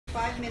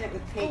5-minute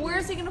with Peyton. Well, where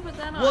is he gonna put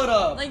that on? What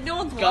up, Like, no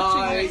one's guys?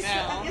 watching right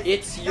now.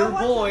 It's your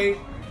boy,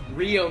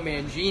 Rio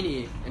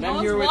Mangini, and No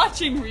I'm here one's with.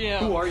 watching Rio.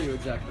 Who are you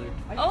exactly?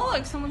 Oh,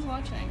 look, someone's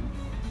watching.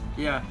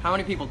 Yeah, how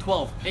many people?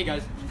 12. Hey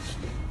guys.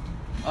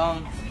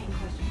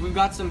 We've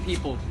got some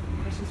people.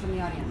 Questions from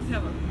the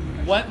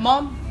audience. What,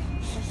 Mom?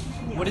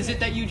 What is it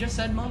that you just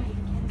said, Mom?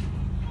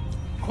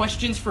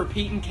 Questions for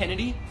Peyton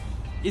Kennedy?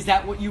 Is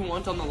that what you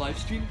want on the live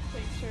stream?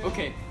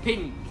 Okay,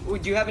 Peyton,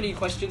 do you have any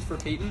questions for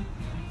Peyton?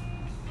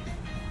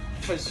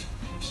 Because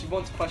she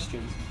wants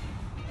questions.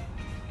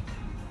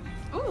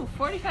 Ooh,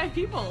 45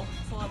 people.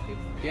 That's a lot of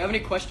people. Do you have any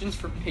questions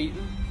for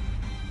Peyton?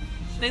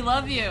 They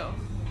love you.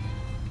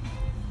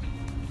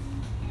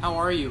 How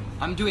are you?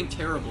 I'm doing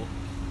terrible.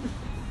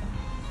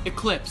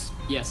 Eclipse.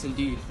 Yes,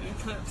 indeed.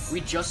 Eclipse.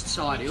 We just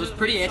saw it. It was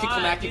pretty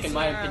anticlimactic in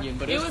my opinion,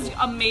 but it was cool.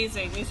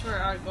 Amazing. These were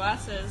our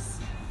glasses.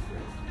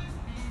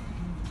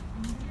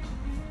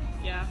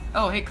 Yeah.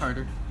 Oh, hey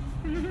Carter.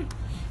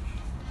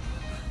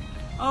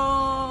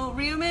 Oh,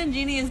 Rio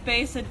Mangini is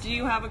based at Do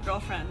You Have a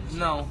Girlfriend?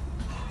 No.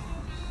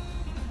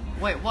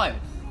 Wait, what?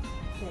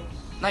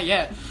 Not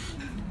yet.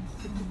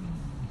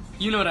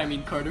 You know what I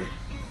mean, Carter.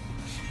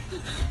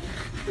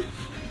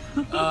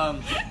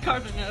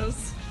 Carter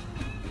knows.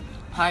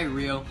 Hi,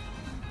 Rio.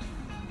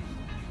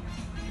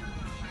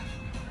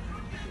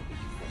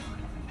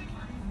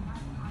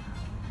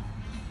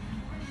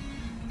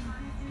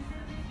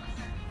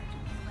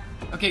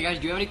 Okay, guys,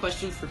 do you have any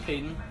questions for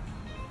Peyton?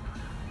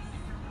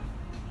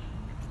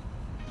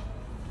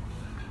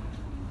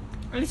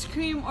 Ice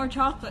cream or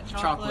chocolate?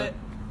 Chocolate.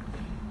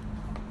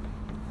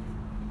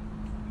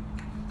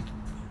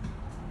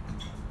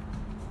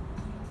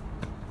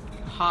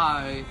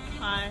 Hi.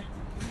 Hi.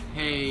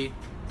 Hey.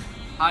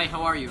 Hi,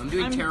 how are you? I'm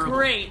doing terrible.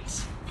 Great.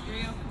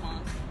 Rio,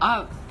 come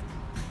on.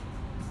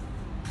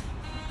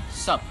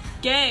 Sup.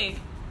 Gay.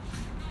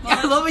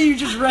 I love how you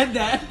just read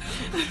that.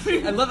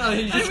 I love how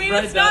you just read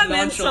that. It's not an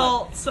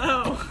nonchalant. insult,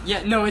 so.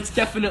 Yeah, no, it's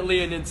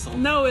definitely an insult.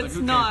 No, Like, it's who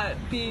cares?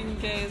 not. Being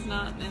gay is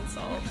not an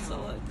insult, so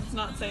let's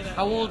not say that.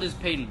 How old is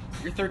Peyton?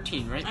 You're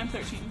 13, right? I'm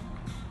 13.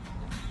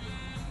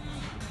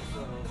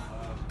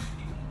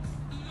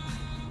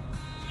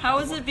 How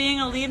is it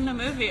being a lead in a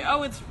movie?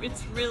 Oh, it's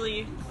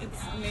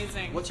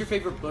amazing. What's your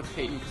favorite book,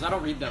 Peyton? Because I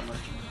don't read that much.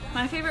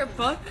 My favorite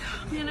book?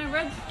 Man, I've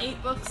read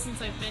 8 books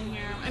since I've been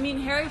here. I mean,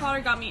 Harry Potter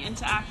got me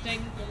into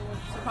acting,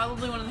 so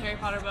probably one of the Harry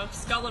Potter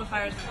books. Goblet of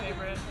Fire is my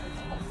favorite.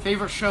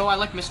 Favorite show? I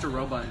like Mr.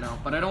 Robot now,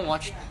 but I don't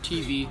watch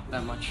TV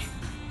that much.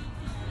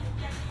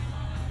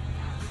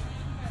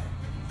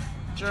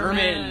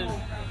 German.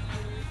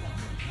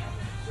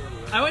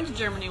 I went to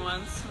Germany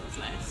once. It was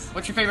nice.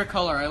 What's your favorite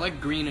color? I like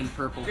green and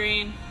purple.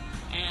 Green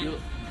and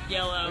You-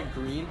 yellow. Like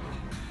green?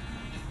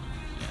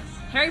 Yes.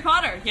 Harry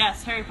Potter.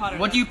 Yes, Harry Potter.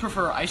 What do you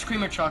prefer, ice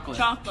cream or chocolate?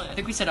 Chocolate. I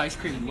think we said ice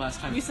cream last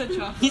time. We said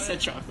chocolate. He said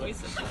chocolate. We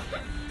said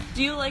chocolate.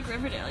 Do you like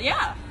Riverdale?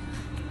 Yeah.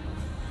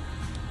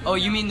 Oh,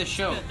 you mean the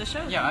show? The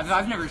show. Yeah,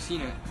 I've never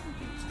seen it.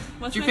 What's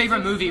What's your my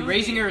favorite movie?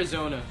 Raising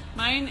Arizona.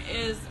 Mine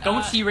is.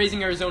 Don't see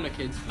Raising Arizona,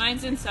 kids.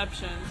 Mine's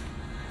Inception.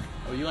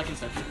 Oh, you like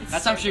Inception? It's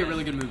That's so actually good. a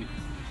really good movie.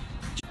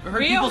 I heard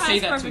Rio people has say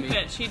that to perfect me.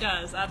 pitch. He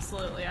does,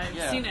 absolutely. I've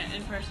Yeah. seen it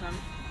in person.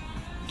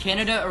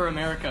 Canada or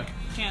America?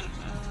 Canada.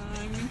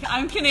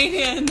 I'm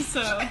Canadian,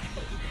 so.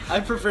 I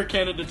prefer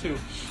Canada too.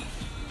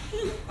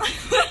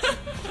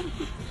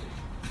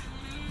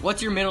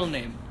 What's your middle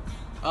name?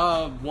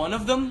 One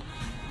of them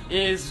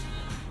is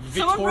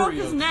Vittorio. Someone broke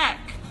his neck.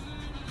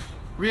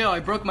 Rio, I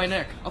broke my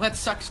neck. Oh, that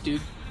sucks,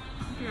 dude.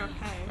 I hope you're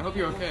okay. I hope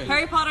you're okay.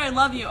 Harry Potter, I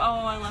love you. Oh,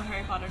 I love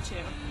Harry Potter too.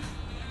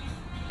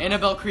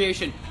 Annabelle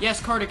Creation.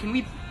 Yes, Carter, can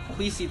we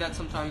please see that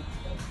sometime?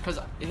 Because,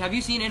 have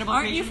you seen Annabelle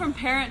Aren't Creation? you from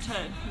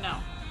Parenthood? No.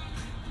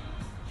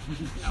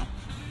 No.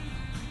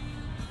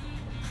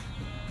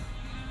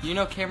 You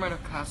know Cameron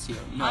Ocasio?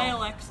 No. Hi,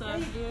 Alexa. Yeah,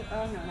 you do.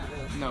 Oh, no, not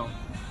really. No.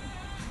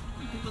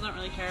 People don't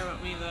really care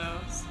about me though,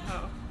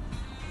 so.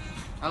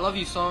 I love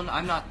you, Sloan.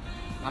 I'm not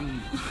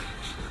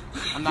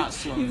He's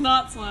Sloan.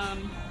 not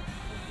Sloan.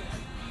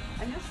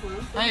 I know Sloan.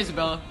 Hi,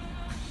 Isabella.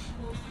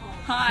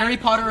 Hi. Harry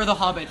Potter or The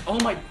Hobbit? Oh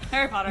my...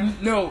 Harry Potter.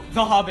 No,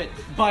 The Hobbit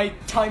by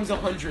times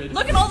 100.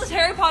 Look at all this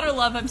Harry Potter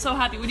love. I'm so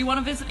happy. Would you want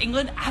to visit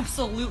England?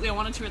 Absolutely. I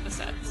want to tour the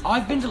sets. Oh,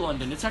 I've been to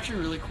London. It's actually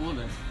really cool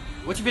there.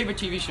 What's your favorite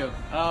TV show?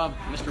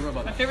 Mr.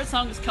 Robot. My favorite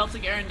song is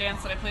Celtic Air and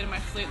Dance that I played in my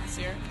flute this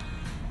year.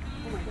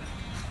 Oh my god.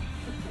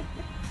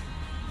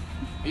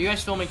 Are you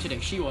guys filming today?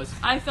 She was.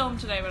 I filmed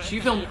today, but She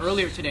I filmed finished.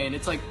 earlier today, and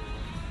it's like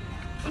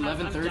I'm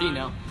 11:30 done.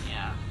 now.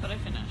 Yeah, but I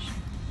finished.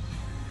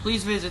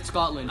 Please visit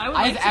Scotland. I would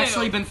I've like to.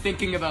 actually been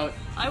thinking about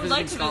I would visiting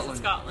like to Scotland.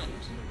 visit Scotland.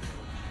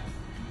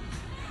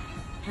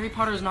 Harry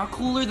Potter is not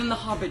cooler than The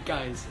Hobbit,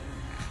 guys.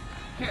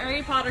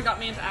 Harry Potter got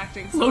me into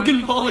acting. So Logan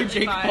I'm Paul or completely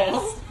Jake biased.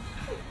 Paul?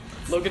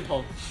 Logan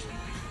Paul.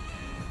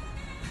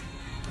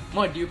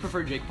 What, do you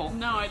prefer Jake Paul?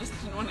 No, I just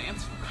didn't want to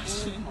answer the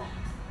question.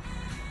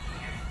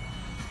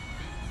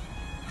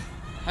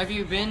 Have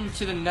you been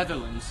to the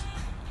Netherlands?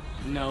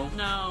 No,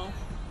 No.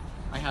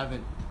 I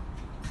haven't.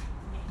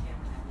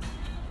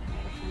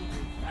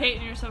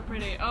 Peyton, you're so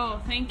pretty.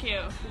 Oh, thank you.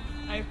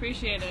 I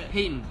appreciate it.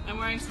 Peyton, I'm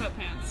wearing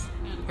sweatpants.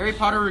 And Harry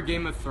Potter or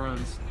Game of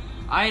Thrones?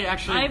 I'd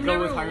actually I've go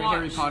never with Harry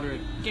watched Potter.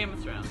 Game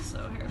of Thrones, so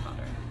Harry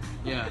Potter.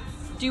 Yeah.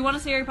 Do you want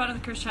to see Harry Potter and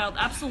the Cursed Child?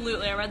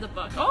 Absolutely. I read the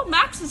book. Oh,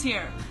 Max is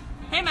here.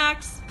 Hey,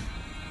 Max.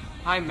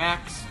 Hi,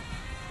 Max.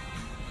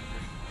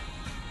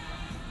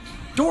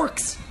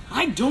 Dorks,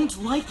 I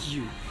don't like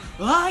you.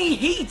 I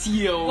hate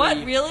you.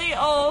 What? Really?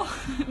 Oh,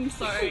 I'm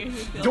sorry. You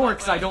feel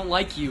Dorks, that way. I don't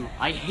like you.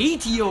 I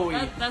hate you.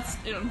 That's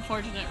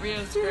unfortunate.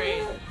 Rio's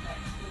great.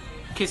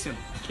 Kiss him.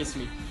 Kiss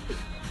me.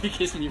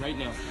 Kiss me right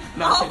now.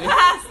 No, I'll I'm kidding.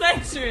 pass.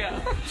 Thanks, Rio.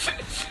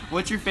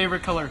 What's your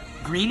favorite color?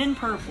 Green and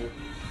purple.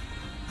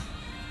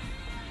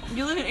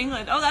 You live in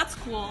England. Oh, that's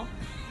cool.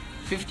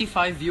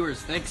 55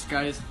 viewers. Thanks,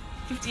 guys.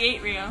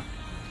 58, Rio.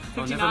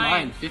 59. Oh, never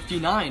mind.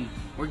 59.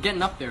 We're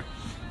getting up there.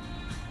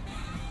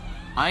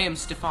 I am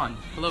Stefan.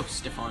 Hello,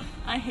 Stefan.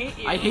 I hate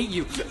you. I hate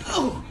you.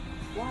 Oh!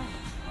 Why?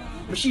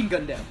 Machine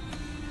gun down.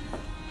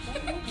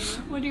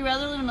 Would you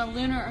rather live in a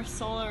lunar or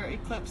solar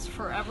eclipse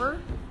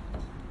forever?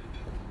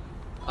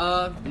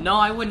 No,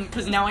 I wouldn't,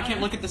 because now I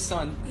can't look at the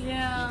sun.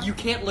 Yeah. You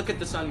can't look at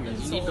the sun,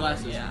 guys. You need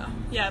glasses. Yeah.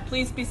 Yeah,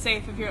 please be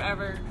safe if you're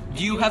ever...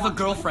 Do you have a want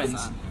to look at the girlfriend?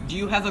 sun. Do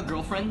you have a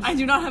girlfriend? I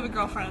do not have a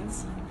girlfriend.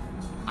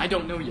 I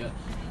don't know yet.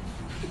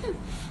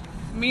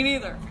 Me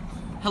neither.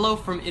 Hello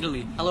from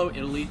Italy. Hello,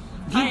 Italy.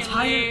 The Hi,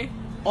 entire... Italy.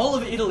 All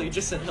of Italy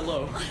just said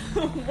hello.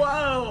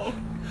 Whoa.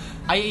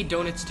 I ate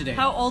donuts today.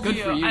 How old Good are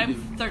you? for you, I'm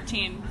dude.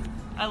 13.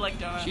 I like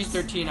donuts. She's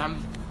 13,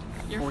 I'm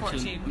You're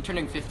 14. I'm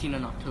turning 15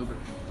 in October.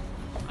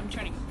 I'm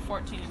turning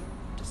 14 in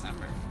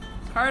December.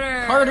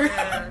 Carter!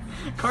 Carter!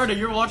 Carter,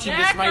 you're watching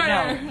Yeah, this right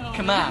Carter. now. Oh,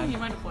 Come You on.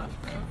 might have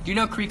left, bro. Do you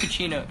know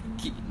Cricacino?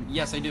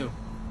 Yes, I do.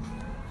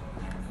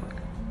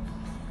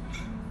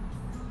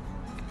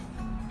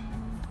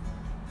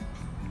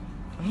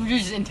 I'm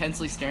just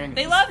intensely staring at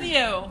They this love screen.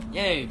 you!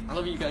 Yay, I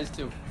love you guys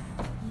too.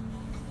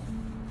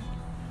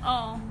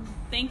 Oh,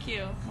 thank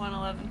you,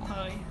 111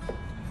 Chloe.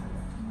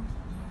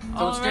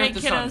 Don't stare Alright,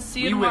 at the kiddos, sun. see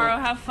you We will. tomorrow.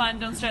 Have fun.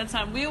 Don't stare at the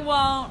sun. We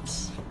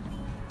won't.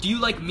 Do you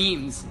like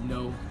memes?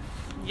 No.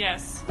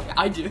 Yes.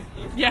 I do.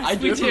 Yes, I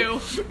we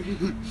do.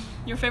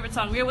 Your favorite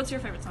song? Ria, what's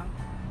your favorite song?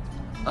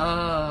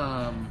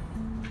 I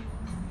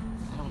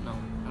don't know.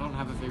 I don't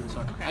have a favorite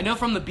song. Okay. I know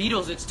from the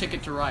Beatles it's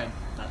Ticket to Ride.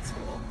 That's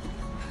cool.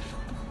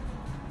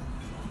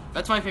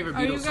 That's my favorite Beatles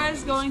Are you song,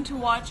 guys at going to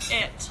watch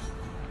it?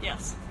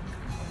 Yes.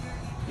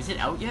 least. Is it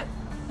out yet?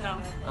 No.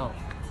 Oh.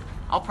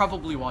 I'll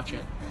probably watch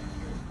it.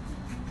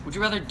 Would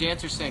you rather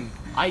dance or sing?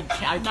 I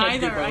can't do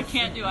Neither. both. I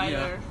can't do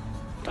either.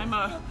 I'm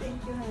a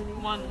Thank you,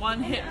 honey.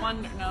 one hit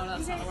wonder. No,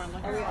 that's not the word I'm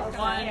looking Are we for. all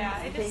One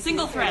done? Thank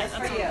single you. thread. Yes,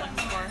 That's for what you.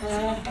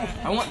 I'm looking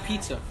for. I want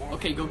pizza.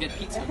 Okay, go get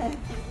pizza. Thank you,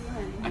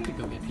 honey. I could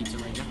go get pizza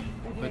right now.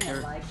 We're doing But a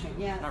they're live stream.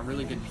 Yeah. not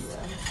really good pizza.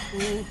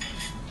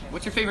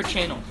 What's your favorite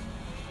channel?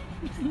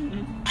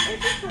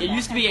 It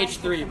used to be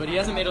H3, but he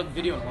hasn't made a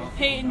video in a while.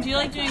 Peyton, do you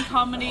like doing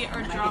comedy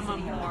or drama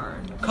more?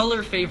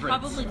 Color favorites.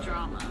 Probably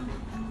drama.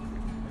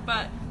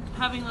 But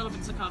having little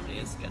bits of comedy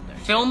is good there.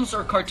 Films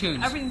or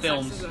cartoons? Everything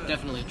Films, sucks is a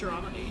definitely.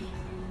 dramedy.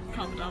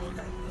 Comedy.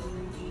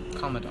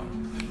 Commodore.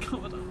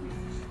 Comedy.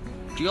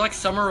 Do you like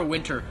summer or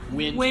winter?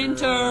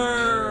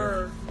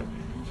 Winter.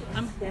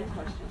 Then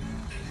question.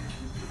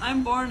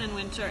 I'm born in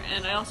winter,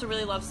 and I also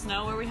really love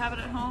snow where we have it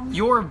at home.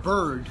 You're a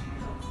bird.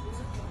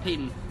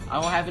 Peyton, I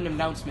will have an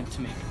announcement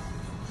to make.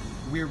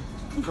 We're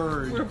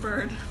bird. We're a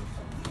bird.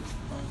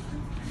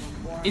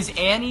 Is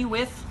Annie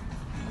with?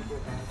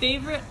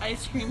 Favorite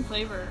ice cream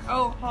flavor?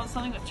 Oh,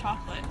 something with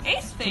chocolate.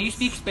 Ace face. Can you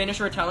speak Spanish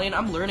or Italian?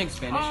 I'm learning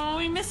Spanish. Oh,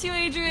 we miss you,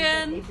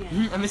 Adrian.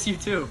 I miss you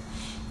too.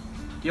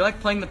 Do you like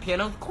playing the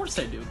piano? Of course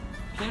I do.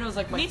 Piano's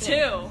like my Me thing.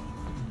 too.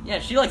 Yeah,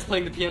 she likes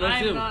playing the piano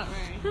I'm too. not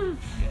very good.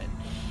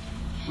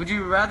 Would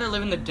you rather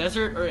live in the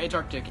desert or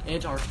Antarctic?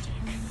 Antarctic.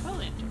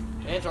 Probably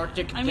Antarctic.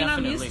 Antarctic, I mean,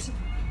 definitely. I'm used to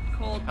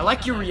cold. I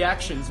like your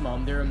reactions,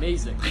 Mom. They're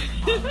amazing.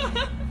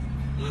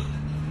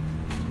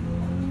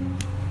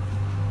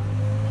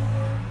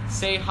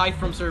 Say hi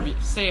from Serbia.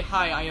 Say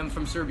hi, I am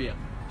from Serbia.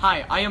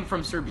 Hi, I am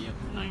from Serbia.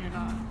 No, you're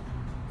not.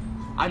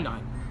 I'm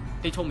not.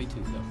 They told me to,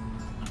 though.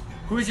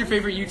 Who is your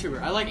favorite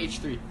YouTuber? I like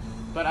H3.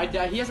 But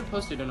he hasn't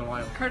posted in a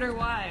while. Carter,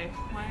 why?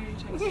 Why are you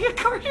texting?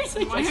 Carter's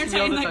like Why are you texting me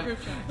all in the that time.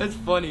 group chat? That's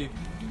funny.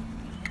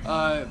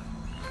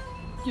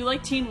 You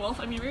like Teen Wolf?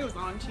 I mean, Ria was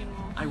on Teen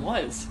Wolf. I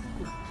was.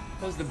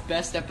 That was the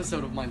best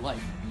episode of my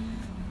life.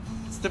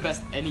 It's the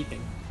best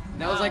anything.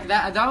 That was Wow. like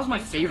that. That was my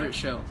favorite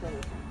show.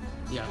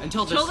 Yeah,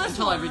 until Till this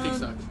until one. everything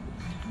sucked.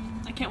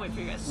 I can't wait for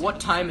you guys. to What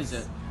see time this.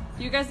 is it?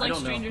 Do you guys I like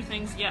don't know. Stranger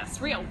Things?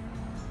 Yes, real.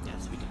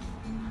 Yes, we do.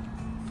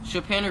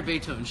 Chopin or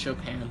Beethoven?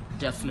 Chopin,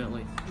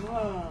 definitely.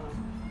 Whoa.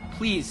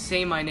 Please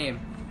say my name.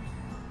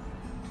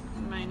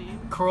 My name.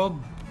 Korob.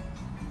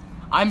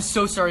 I'm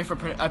so sorry for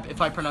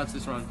if I pronounce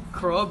this wrong.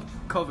 Korob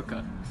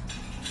Kovica.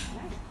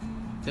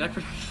 Did I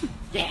pronounce?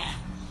 Yeah.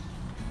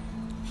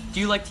 Do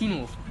you like Teen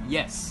Wolf?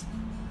 Yes.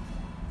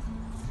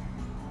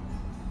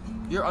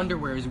 Your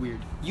underwear is weird.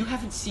 You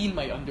haven't seen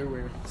my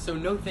underwear, so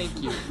no thank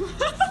you.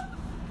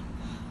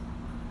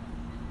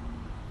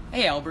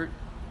 Hey, Albert.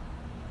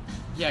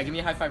 Yeah, give me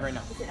a high five right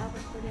now. Is it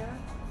Albert Cordero?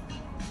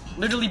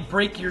 literally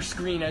break your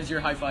screen as you're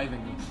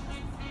high-fiving me.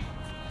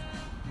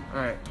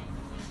 Alright.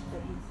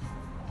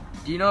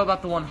 Do you know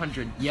about the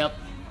 100? Yep,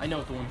 I know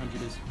what the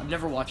 100 is. I've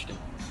never watched it.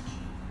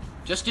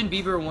 Justin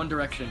Bieber or One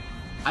Direction?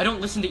 I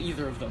don't listen to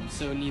either of them,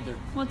 so neither.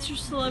 What's your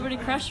celebrity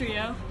crush,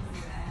 Rio?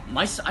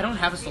 I don't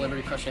have a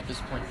celebrity crush at this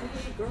point.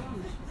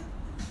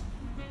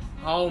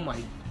 Oh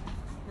my...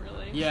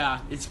 Really? Yeah,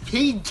 it's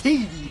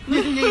Katie.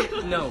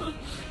 No.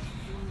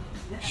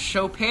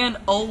 Chopin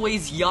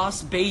always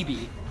Yas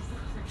baby.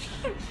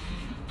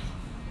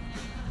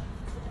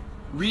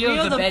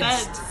 Rio the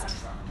beds.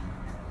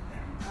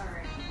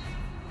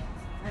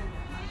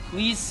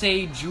 Please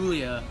say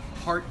Julia.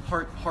 Heart.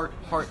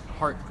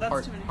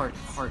 That's too many Heart.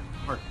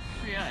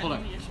 Rio, I Hold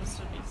think on. you're supposed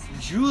to be.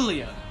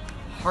 Julia.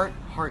 Heart.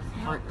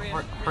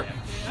 Rio.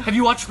 Have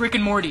you watched Rick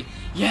and Morty?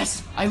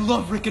 Yes, I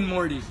love Rick and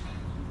Morty.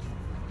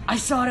 I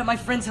saw it at my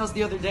friend's house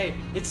the other day.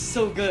 It's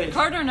so good.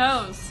 Carter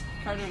knows.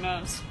 Carter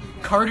knows.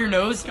 Carter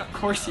knows? Of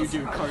course you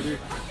do, Carter.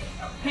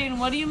 Peyton,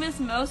 what do you miss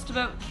most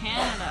about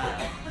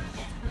Canada?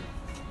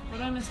 What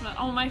do I miss most?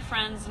 Oh, my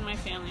friends and my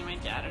family. My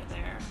dad are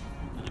there.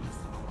 And I miss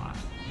them a lot.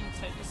 I'm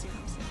excited to see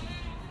them soon.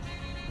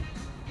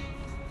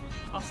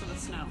 Also the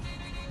snow.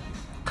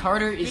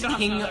 Carter is don't have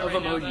king to know of that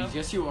right now, emojis. though.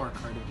 Yes, you are,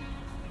 Carter.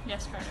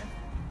 Yes, Carter.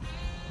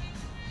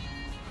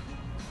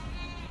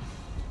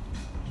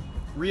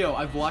 Rio,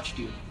 I've watched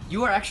you.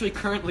 You are actually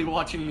currently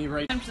watching me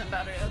right now. 10%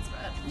 battery, that's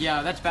bad.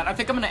 Yeah, that's bad. I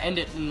think I'm gonna end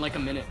it in like a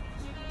minute.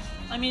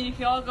 I mean, if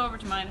you all go over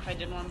to mine if I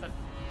did one, but...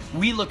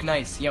 We look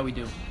nice. Yeah, we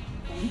do.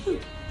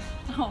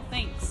 Oh,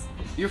 thanks.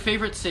 Your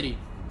favorite city?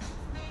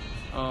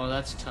 Oh,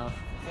 that's tough.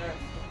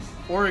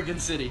 Oregon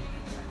City.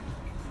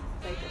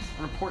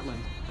 Or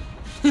Portland.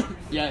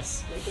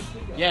 Yes.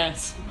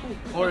 Yes.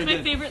 What's my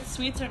Oregon. favorite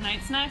sweets or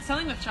night snacks?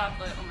 Something with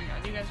chocolate. Oh my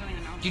god, you guys don't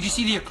even know. Did you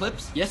see the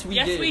eclipse? Yes, we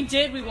did. Yes, we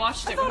did. We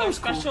watched I it thought with it our was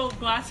cool. special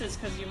glasses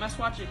because you must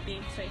watch it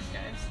being fake,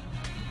 guys.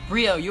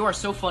 Rio, you are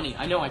so funny.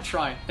 I know, I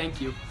try.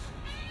 Thank you.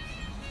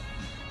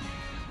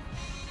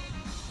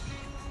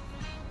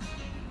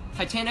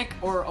 Titanic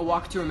or A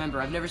Walk to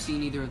Remember? I've never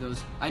seen either of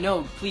those. I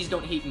know, please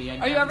don't hate me.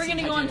 Are you ever going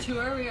to go on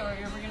tour? Are you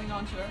ever going to go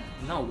on tour?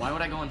 No, why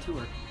would I go on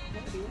tour?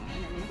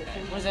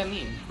 What does that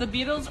mean? The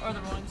Beatles or the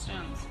Rolling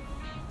Stones?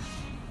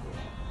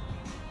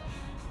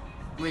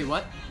 Wait,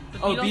 what?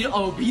 The Oh,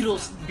 Beatles?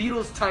 Beatles.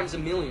 Beatles times a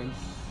million.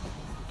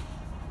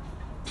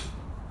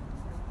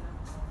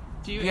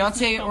 Do you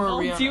Beyonce Ace or McFumble?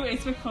 Rihanna? Do you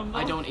Ace McFumble?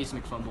 I don't ace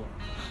McFumble.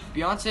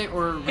 Beyonce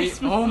or Ace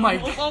Oh my,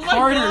 McFumble. Oh my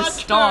Carter, God,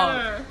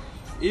 stop. Carter.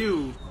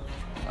 Ew.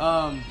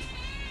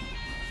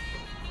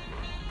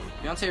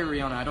 Beyonce or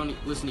Rihanna? I don't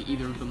listen to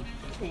either of them.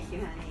 Thank you,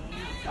 honey.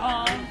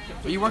 Aw.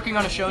 Are you working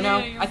on a show now?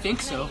 Yeah, you're- I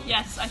think so.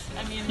 Yes,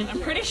 I mean, I'm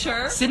pretty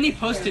sure. Sydney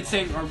posted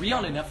saying, "Are we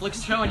on a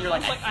Netflix show?" And you're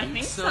like, I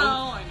think so.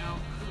 I know.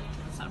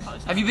 It's not probably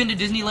Have you been to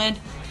Disneyland?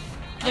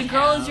 The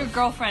girl is your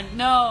girlfriend.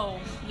 No.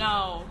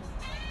 No.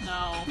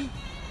 No.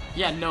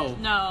 Yeah, no.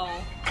 No.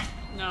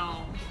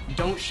 No.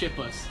 Don't ship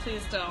us.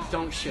 Please don't.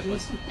 Don't ship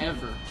us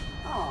ever.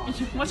 Oh,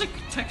 What's a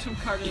text from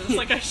Carter? It's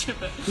like I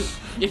ship it.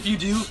 If you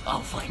do,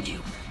 I'll find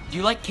you. Do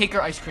you like cake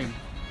or ice cream?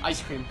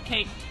 Ice cream.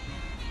 Cake.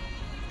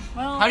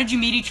 Well, How did you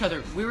meet each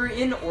other? We were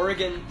in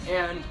Oregon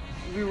and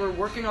we were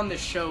working on this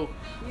show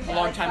a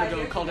long time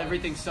ago called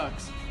Everything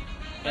Sucks.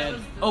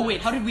 And oh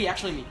wait, how did we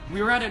actually meet?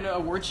 We were at an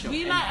award show. we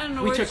and met at an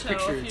award we took show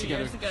pictures a few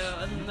together. years ago,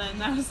 and then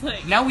that was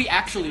like Now we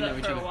actually that know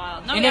each for other. a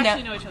while. Now In we and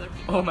actually out- know each other.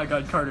 Oh my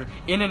God, Carter.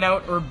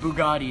 In-N-Out or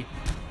Bugatti?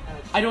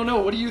 I don't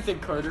know. What do you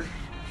think, Carter?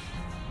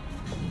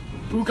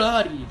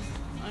 Bugatti.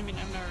 I mean,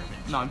 I've never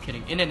been. No, I'm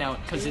kidding.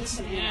 In-N-Out, because it's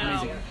Yeah.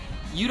 amazing.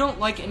 You don't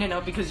like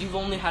In-N-Out because you've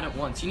only had it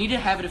once. You need to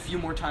have it a few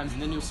more times,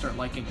 and then you'll start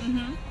liking it.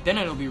 Mm-hmm. Then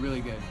it'll be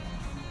really good.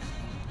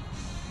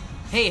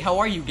 Hey, how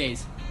are you,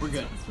 gays? We're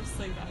good. I'm supposed to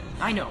say that.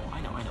 I know.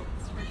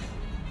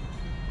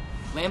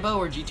 Lambo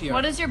or GTR?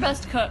 What is your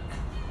best cook?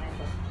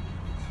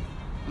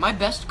 My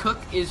best cook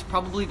is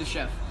probably the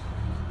chef.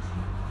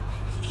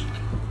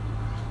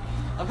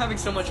 I'm having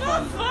so much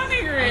fun.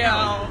 Funny, I Rio.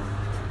 know.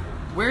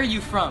 Where are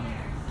you from?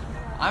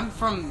 I'm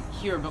from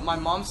here, but my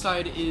mom's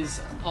side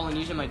is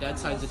Polynesian, my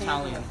dad's side is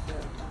Italian.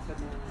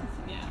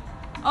 Yeah.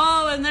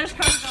 Oh, and there's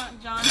Carter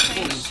John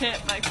saying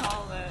shit. I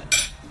called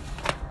it.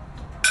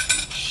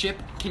 Ship,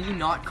 can you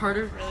not,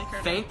 Carter? Really,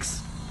 Carter?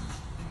 Thanks.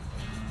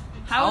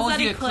 How How was was that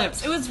the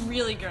eclipse? eclipse? It was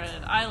really good.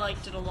 I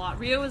liked it a lot.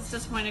 Rio was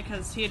disappointed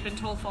because he had been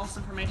told false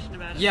information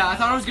about it. Yeah, I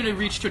thought I was gonna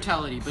reach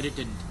totality, but it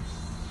didn't.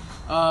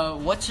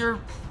 What's your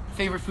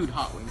favorite food?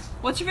 Hot wings.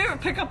 What's your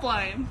favorite pickup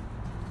line?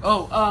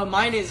 Oh,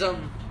 mine is,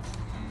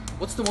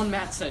 what's the one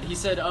Matt said? He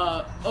said,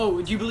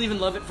 oh, do you believe in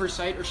love at first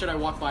sight, or should I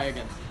walk by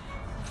again?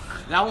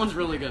 That one's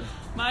really good.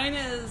 Mine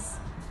is.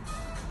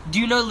 Do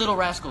you know Little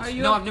Rascals? Are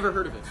you No, a- I've never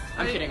heard of it.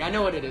 I'm Are you- kidding. I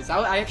know what it is.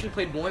 I actually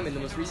played Boim in the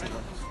most recent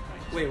one.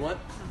 Wait, what?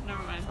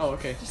 Never mind. Oh,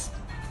 okay.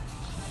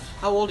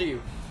 How old are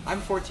you? I'm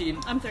 14.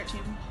 I'm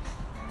 13.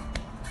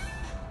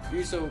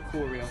 You're so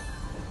cool, Rio.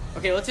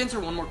 Okay, let's answer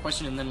one more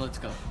question and then let's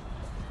go.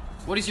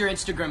 What is your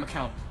Instagram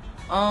account?